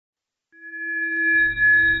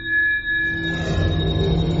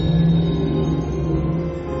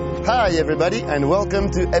Hi everybody and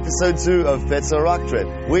welcome to episode 2 of Petzl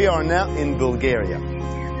RocTrip. We are now in Bulgaria.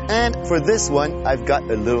 And for this one, I've got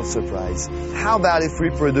a little surprise. How about if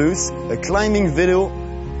we produce a climbing video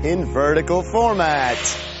in vertical format?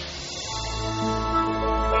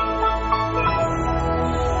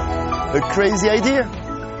 A crazy idea?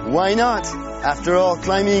 Why not? After all,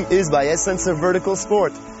 climbing is by essence a vertical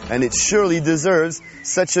sport, and it surely deserves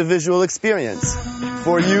such a visual experience.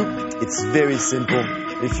 For you, it's very simple.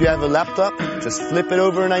 If you have a laptop, just flip it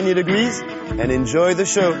over 90 degrees and enjoy the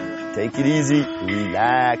show. Take it easy,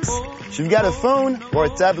 relax. If you've got a phone or a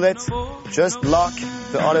tablet, just lock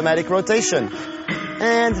the automatic rotation.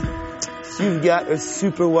 And if you've got a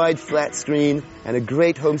super wide flat screen and a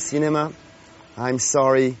great home cinema, I'm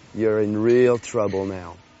sorry, you're in real trouble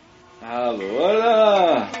now. Ah,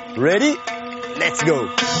 voilà! Ready? Let's go!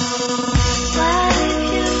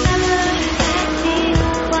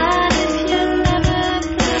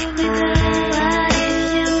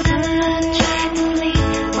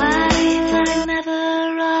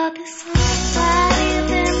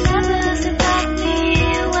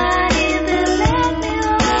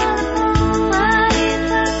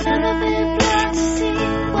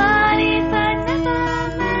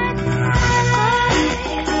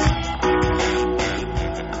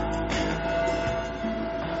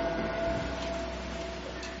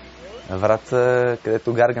 Врата,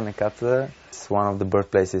 където Гарга ме каца, is one of the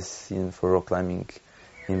birthplaces for rock climbing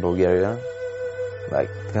in Bulgaria.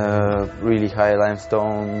 Like really high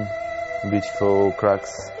limestone, beautiful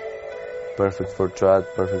cracks, perfect for trad,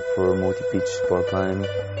 perfect for multi-pitch sport climb.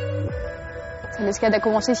 L'escalade a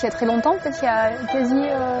commencé il y a très longtemps, peut-être il y a quasi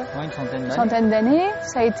une centaine d'années.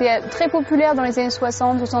 Ça a été très populaire dans les années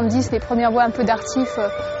 60, 70, les premières voies un peu d'artif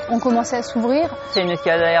ont commencé à s'ouvrir. C'est une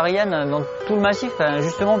escalade aérienne dans tout le massif,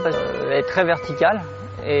 justement parce qu'elle est très verticale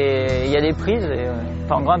et il y a des prises. Et,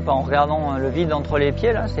 on grimpe en regardant le vide entre les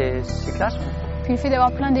pieds, là, c'est classe. Puis le fait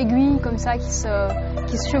d'avoir plein d'aiguilles comme ça qui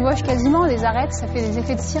se chevauchent quasiment, des arêtes, ça fait des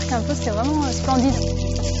effets de cirque un peu, c'était vraiment splendide.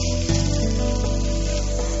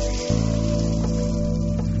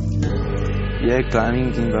 Yeah,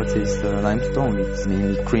 climbing in Vrat is limestone. It's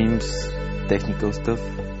mainly creams, technical stuff.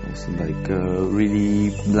 Also like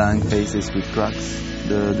really blank faces with cracks.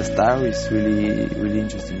 The style is really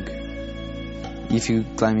interesting. If you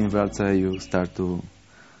climb in Vrat, you start to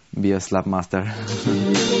be a slap master.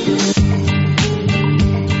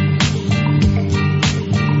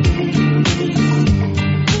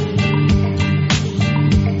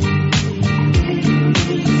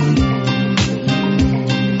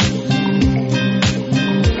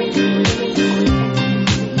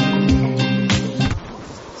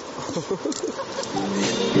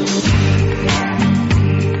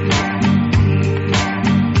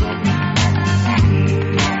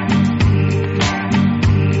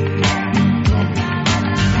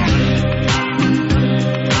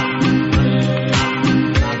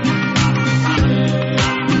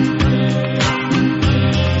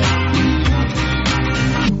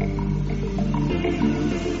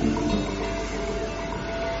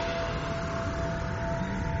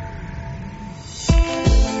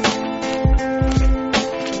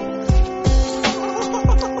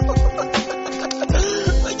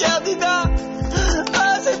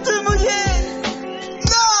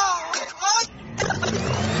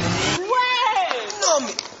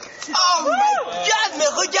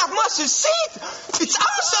 Regarde-moi ce site! It's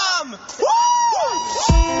awesome!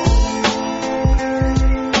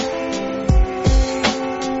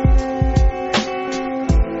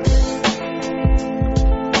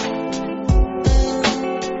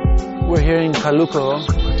 We're here in Kalukoro,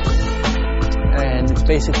 and it's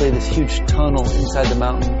basically this huge tunnel inside the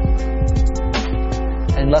mountain.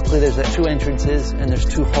 And luckily there's two entrances and there's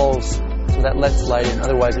two holes, so that lets light in,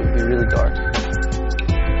 otherwise it would be really dark.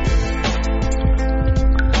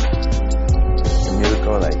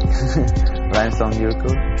 Like limestone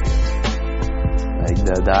miracle, like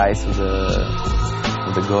the eyes of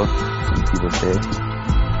the god, some people say.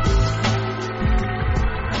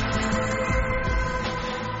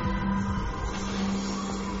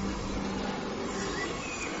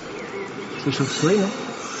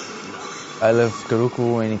 I love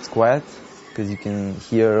Karuku when it's quiet, because you can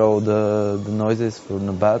hear all the noises from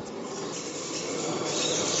the bat.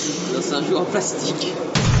 C'est un jeu en plastique.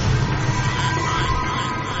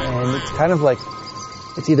 And it's kind of like,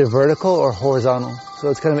 it's either vertical or horizontal. So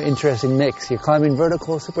it's kind of an interesting mix. You're climbing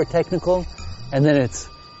vertical, super technical, and then it's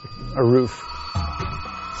a roof.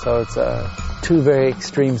 So it's two very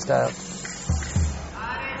extreme styles.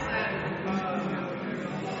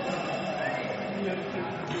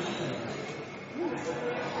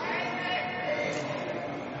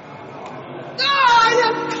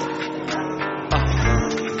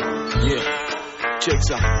 Check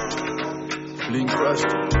ça. Link Crushed.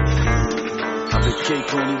 Avec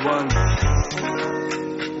K21.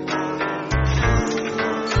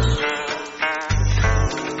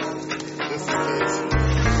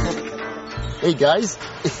 Hey guys,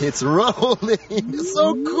 it's rolling. It's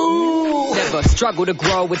so cool. Never struggle to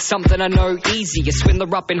grow with something I know easy. A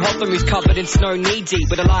swindler up in Hotham who's covered in snow knee deep,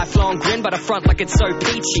 with a lifelong grin but a front like it's so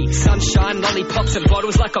peachy. Sunshine, lollipops and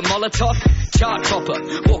bottles like a Molotov. Chart topper,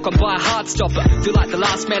 walking by a heart stopper. Feel like the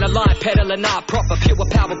last man alive, pedaling art proper. Pure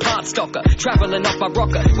power plant stocker, travelling off my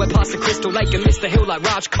rocker. We're past the Crystal Lake and Mr. Hill like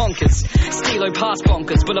Raj conquers. Stilo past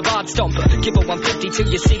bonkers, boulevard stomper. Give a 150 to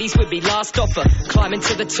your cities would be last offer. Climbing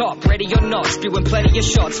to the top, ready or not. Spewing plenty of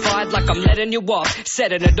shots, fired like I'm letting you off.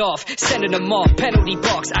 Setting it off, sending them off. Penalty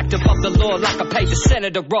box, act above the law like I paid the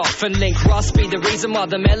senator off. And Link Ross be the reason why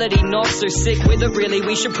the melody not so sick with it. Really,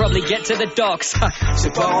 we should probably get to the docks.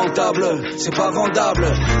 C'est pas rentable, c'est pas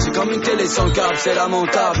vendable. C'est comme une télé sans câble, c'est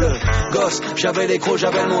lamentable. Gosse, j'avais les crocs,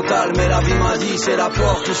 j'avais le mental. Mais la vie m'a dit, c'est la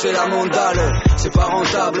porte ou c'est la mandale. C'est pas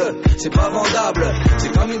rentable, c'est pas vendable.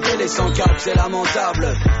 C'est comme une télé sans câble, c'est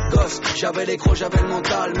lamentable. Gosse, j'avais les crocs, j'avais le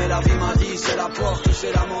mental. Mais la vie m'a dit, c'est la porte ou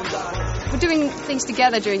c'est la mandale. We're doing things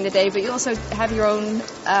together during the day, but you also have your own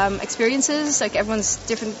experiences. Like everyone's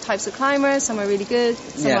different types of climbers. Some are really good,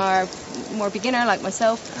 some are more beginner, like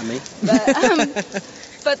myself. And me.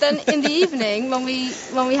 But then in the evening, when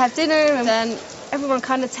we have dinner, then everyone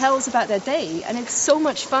kind of tells about their day, and it's so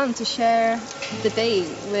much fun to share the day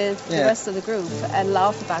with the rest of the group and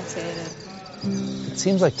laugh about it. It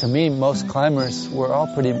seems like to me most climbers were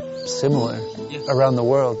all pretty similar around the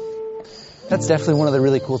world. That's definitely one of the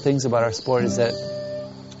really cool things about our sport, is that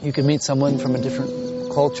you can meet someone from a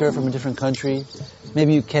different culture, from a different country.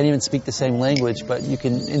 Maybe you can't even speak the same language, but you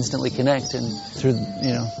can instantly connect, and through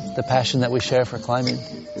the passion that we share for climbing.